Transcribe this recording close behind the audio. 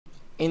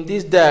In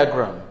this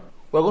diagram,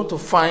 we're going to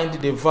find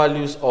the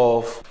values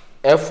of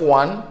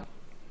F1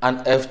 and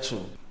F2.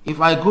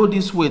 If I go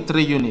this way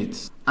 3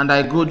 units and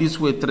I go this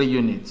way 3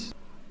 units,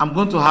 I'm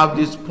going to have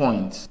this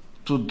point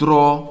to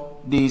draw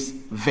this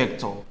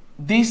vector.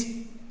 This,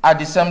 at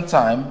the same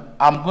time,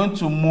 I'm going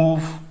to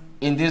move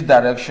in this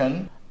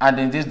direction and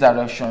in this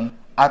direction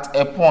at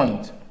a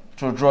point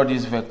to draw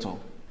this vector.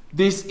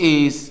 This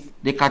is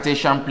the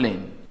Cartesian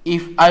plane.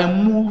 If I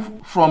move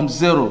from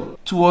 0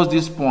 towards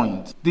this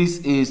point, this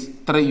is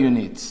 3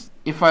 units.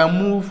 If I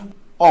move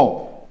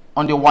up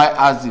on the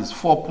y-axis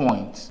 4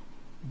 points,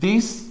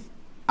 this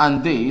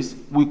and this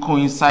will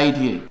coincide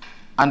here,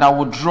 and I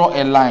will draw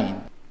a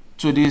line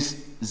to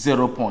this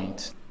 0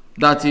 point.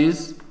 That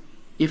is,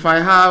 if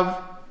I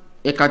have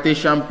a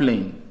Cartesian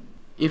plane,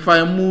 if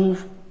I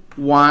move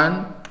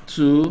 1,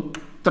 2,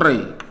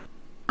 3,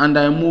 and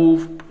I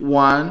move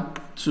 1,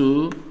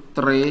 2,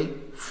 3,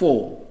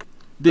 4,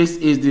 this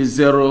is the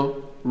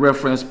 0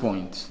 reference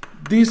point.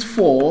 This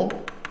 4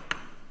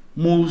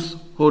 moves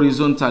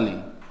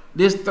horizontally.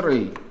 This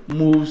 3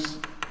 moves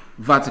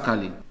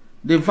vertically.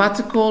 The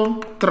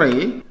vertical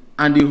 3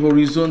 and the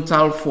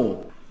horizontal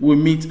 4 will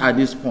meet at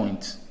this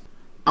point.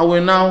 I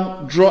will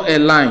now draw a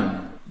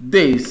line.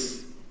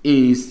 This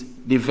is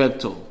the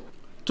vector.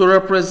 To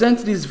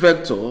represent this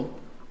vector,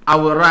 I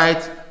will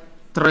write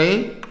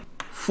 3,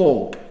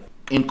 4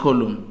 in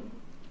column.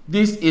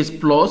 This is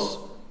plus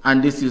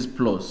and this is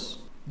plus.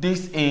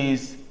 This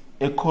is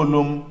a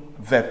column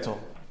vector.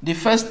 The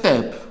first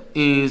step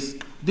is,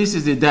 this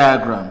is the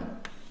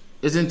diagram,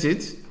 isn't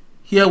it?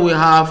 Here we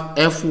have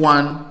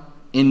F1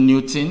 in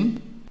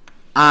Newton,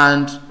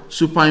 and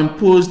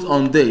superimposed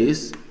on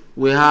this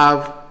we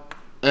have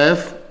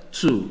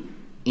F2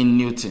 in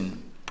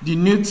Newton. The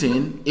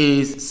Newton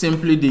is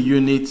simply the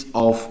unit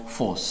of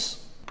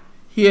force.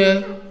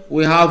 Here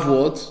we have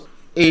what?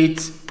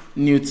 8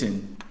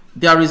 Newton.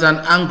 There is an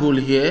angle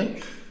here,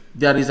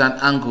 there is an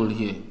angle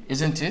here,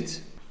 isn't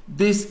it?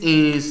 This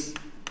is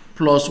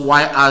plus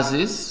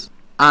y-axis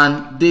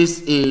and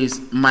this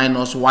is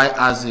minus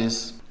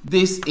y-axis.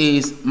 This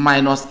is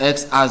minus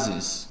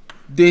x-axis.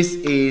 This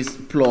is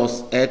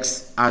plus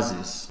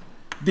x-axis.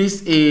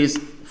 This is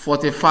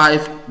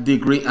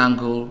 45-degree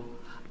angle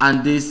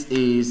and this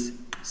is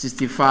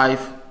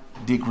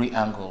 65-degree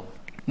angle.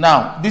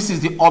 Now, this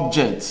is the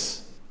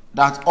object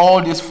that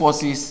all these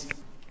forces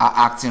are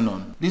acting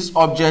on. This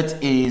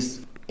object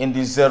is in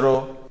the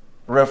 0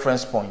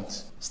 reference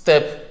point.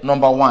 Step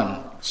number 1.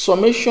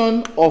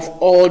 Summation of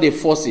all the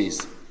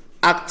forces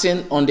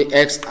acting on the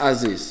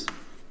x-axis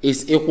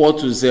is equal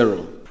to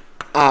 0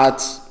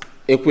 at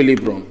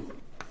equilibrium.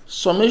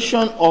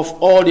 Summation of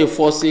all the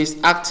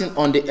forces acting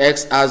on the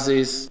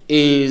x-axis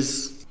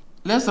is,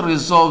 let's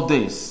resolve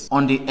this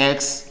on the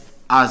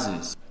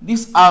x-axis.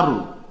 This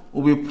arrow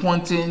will be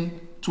pointing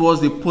towards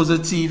the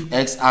positive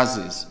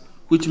x-axis,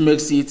 which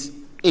makes it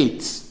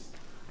 8.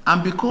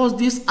 And because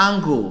this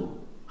angle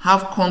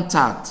have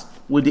contact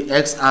with the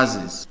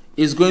x-axis,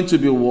 is going to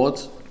be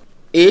what?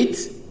 8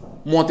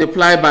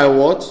 multiplied by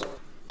what?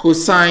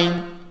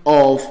 Cosine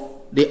of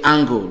the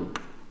angle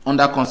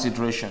under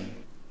consideration.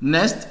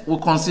 Next, we'll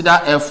consider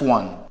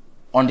F1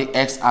 on the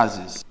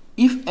x-axis.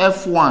 If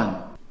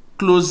F1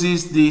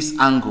 closes this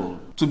angle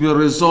to be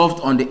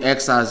resolved on the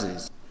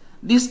x-axis,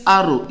 this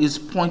arrow is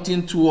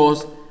pointing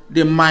towards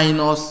the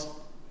minus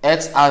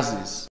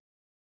x-axis.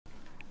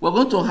 We're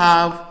going to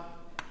have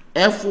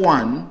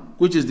F1,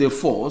 which is the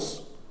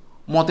force,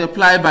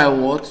 multiplied by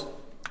what?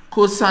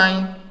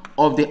 Cosine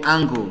of the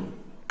angle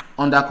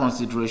under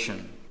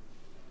consideration.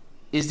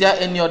 Is there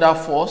any other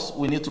force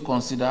we need to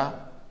consider?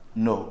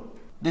 No.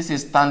 This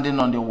is standing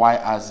on the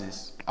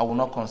y-axis. I will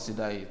not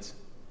consider it.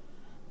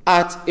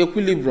 At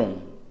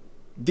equilibrium,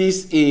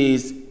 this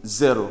is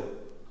 0.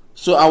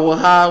 So I will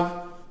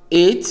have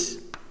 8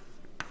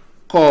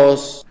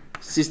 cos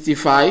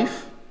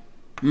 65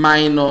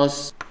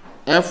 minus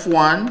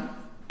F1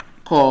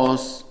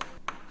 cos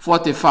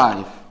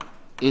 45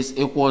 is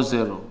equal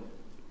 0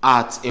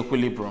 at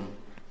equilibrium.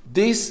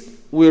 This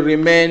will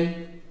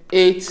remain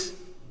 8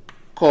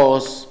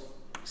 cos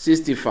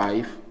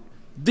 65.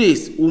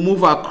 This will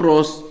move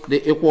across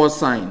the equal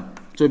sign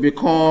to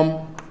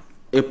become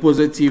a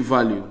positive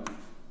value,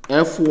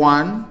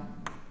 F1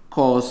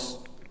 cos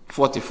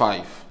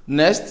 45.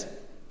 Next,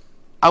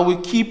 I will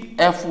keep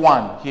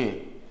F1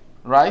 here,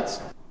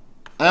 right?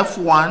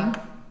 F1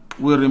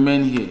 will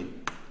remain here,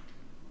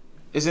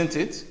 isn't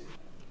it?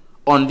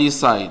 On this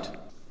side.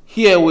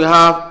 Here we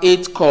have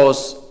 8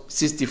 cos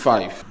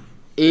 65.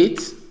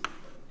 8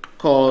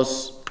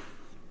 cos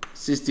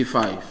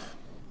 65.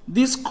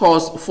 This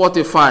cos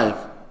 45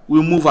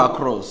 will move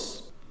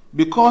across.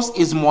 Because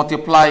it's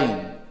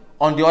multiplying,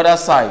 on the other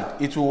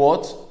side, it will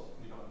what?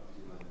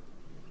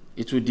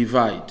 It will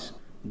divide.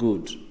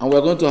 Good. And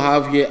we're going to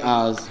have here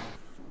as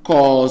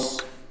cos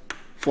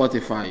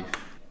 45.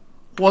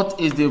 What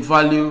is the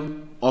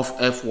value of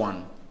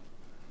F1?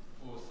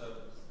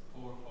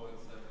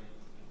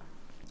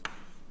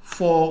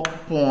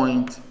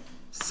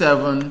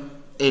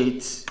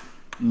 4.78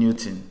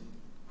 Newton.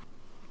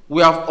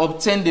 we have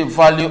obtained the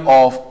value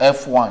of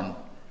F1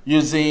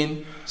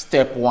 using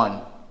step 1,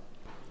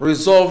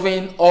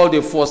 resolving all the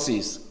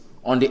forces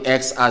on the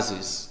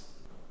x-axis.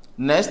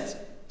 Next,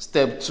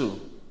 step 2.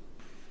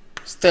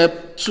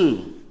 Step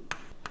 2,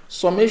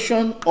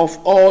 summation of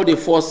all the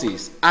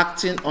forces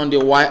acting on the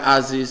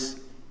y-axis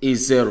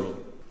is 0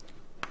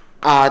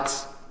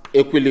 at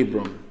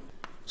equilibrium.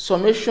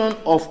 Summation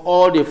of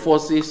all the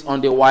forces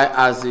on the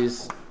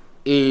y-axis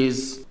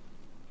is,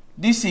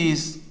 this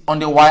is on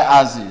the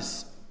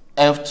y-axis,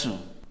 F2,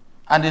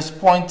 and is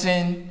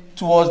pointing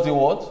towards the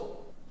what?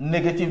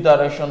 Negative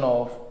direction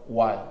of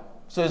y.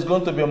 So it's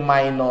going to be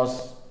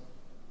minus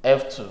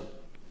F2.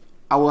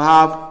 I will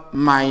have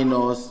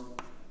minus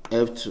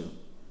F2.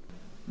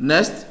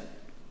 Next,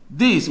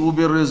 this will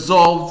be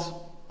resolved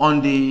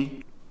on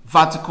the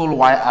vertical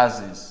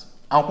y-axis.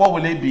 And what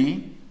will it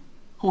be?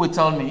 Who will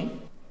tell me?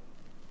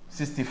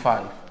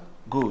 65.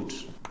 Good.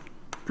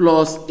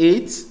 Plus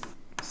 8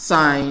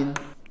 sine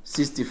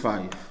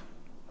 65.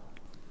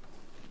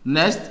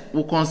 Next,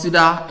 we'll consider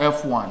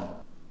F1.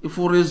 If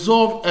we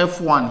resolve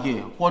F1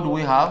 here, what do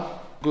we have?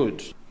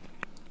 Good.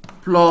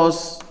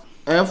 Plus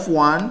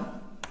F1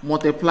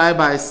 multiplied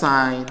by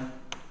sine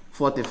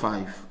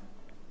 45.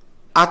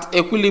 At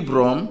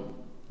equilibrium,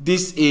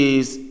 this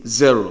is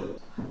 0.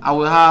 I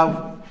will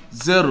have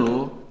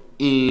 0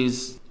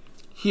 is,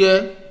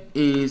 here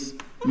is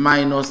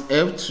minus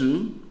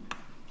F2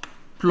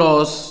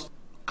 plus,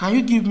 can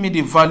you give me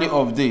the value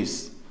of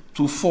this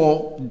to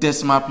 4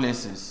 decimal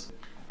places?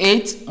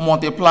 8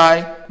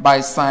 multiplied by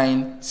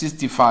sine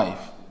 65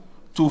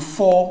 to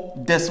 4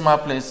 decimal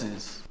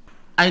places.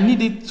 I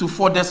need it to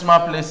 4 decimal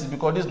places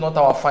because this is not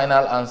our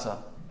final answer.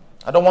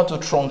 I don't want to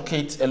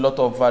truncate a lot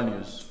of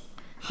values.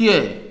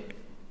 Here,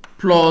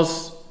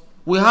 plus,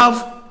 we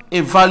have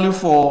a value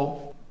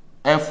for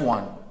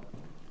F1.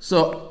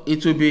 So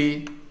it will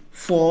be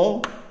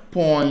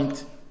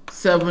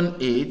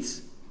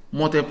 4.78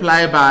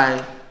 multiplied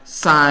by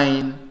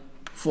sine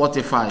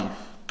 45.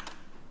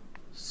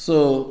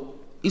 So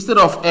instead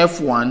of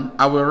F1,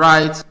 I will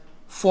write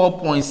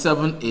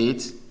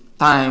 4.78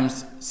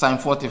 times sine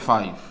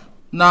 45.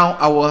 Now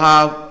I will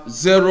have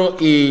 0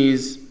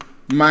 is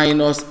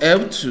minus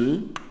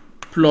F2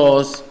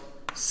 plus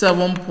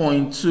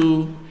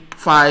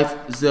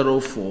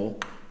 7.2504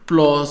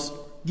 plus,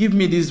 give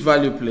me this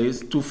value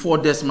please, to 4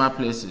 decimal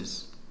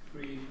places.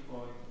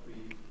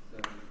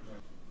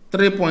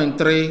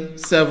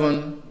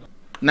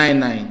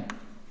 3.3799.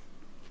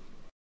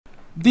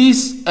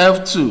 This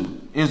F2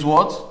 is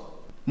what?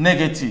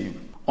 Negative.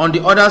 On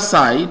the other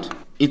side,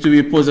 it will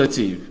be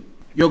positive.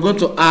 You're going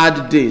to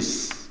add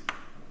this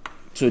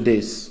to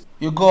this.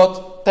 You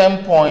got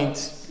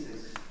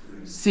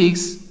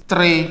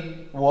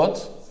 10.63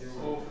 what?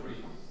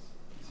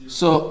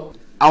 So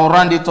I'll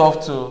round it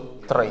off to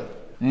 3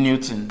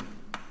 Newton.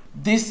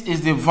 This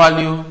is the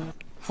value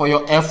for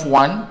your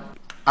F1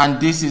 and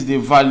this is the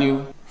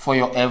value for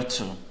your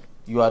F2.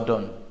 You are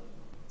done.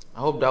 I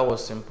hope that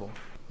was simple.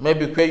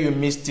 Maybe where you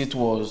missed it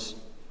was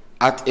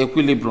at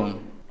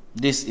equilibrium.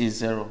 This is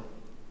 0.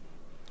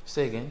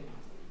 Say again.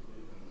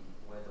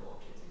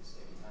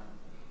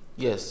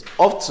 Yes.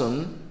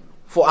 Often,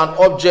 for an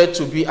object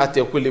to be at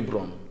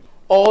equilibrium,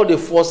 all the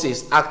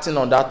forces acting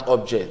on that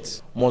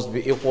object must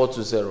be equal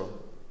to 0.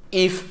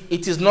 If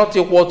it is not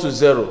equal to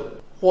 0,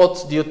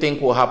 what do you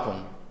think will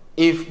happen?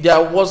 If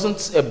there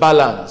wasn't a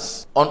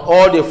balance on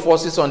all the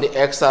forces on the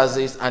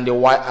x-axis and the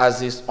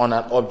y-axis on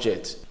an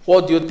object,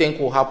 what do you think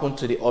will happen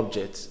to the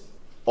object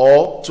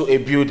or to a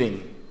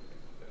building?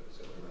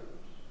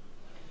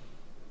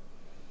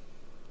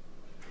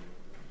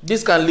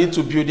 This can lead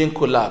to building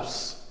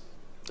collapse,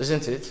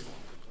 isn't it?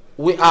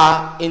 We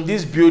are in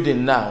this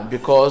building now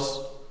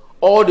because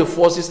all the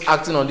forces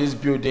acting on this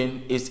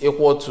building is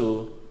equal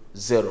to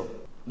 0.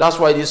 That's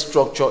why this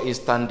structure is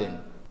standing.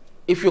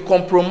 If you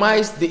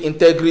compromise the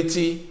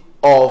integrity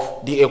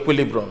of the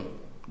equilibrium,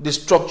 the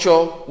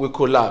structure will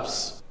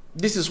collapse.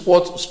 This is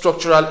what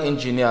structural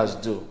engineers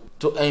do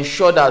to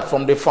ensure that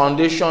from the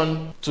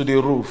foundation to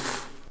the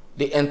roof,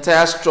 the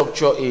entire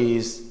structure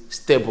is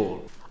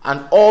stable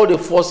and all the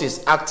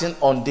forces acting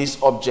on this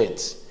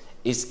object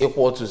is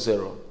equal to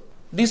 0.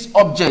 This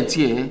object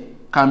here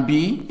can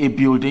be a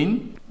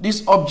building.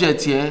 This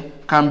object here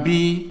can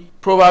be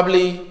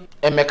probably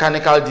a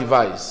mechanical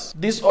device.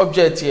 This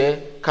object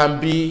here can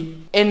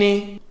be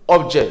any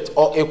object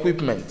or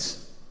equipment.